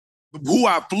who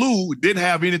I flew didn't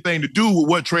have anything to do with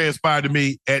what transpired to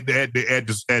me at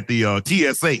the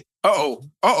TSA.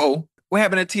 What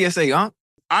happened at TSA, huh?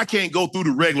 I can't go through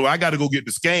the regular. I got to go get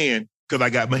the scan because I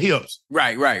got my hips.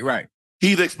 Right.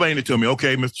 He's explained it to me.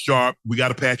 Okay, Mr. Sharpe, we got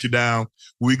to pat you down.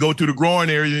 When we go to the groin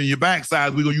area in your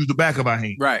backside, we're going to use the back of our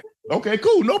hand. Right. Okay,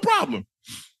 cool. No problem.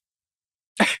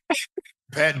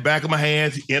 Pat the back of my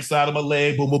hands, inside of my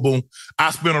leg, boom, boom, boom.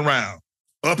 I spin around.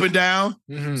 Up and down,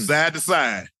 side to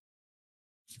side.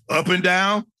 Up and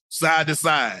down, side to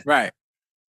side. Right.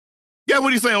 Yeah, what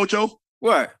do you say, Ocho?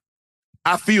 What?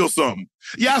 I feel something.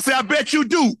 Yeah, I say, I bet you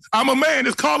do. I'm a man.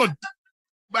 It's called a...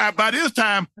 By this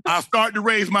time, I start to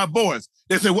raise my voice.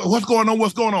 They say, what's going on?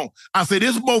 What's going on? I say,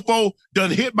 this mofo done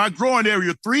hit my groin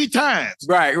area 3 times.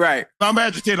 Right. I'm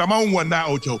agitated. I'm on one now,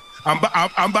 Ocho. I'm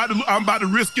about to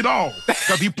risk it all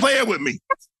because he playing with me.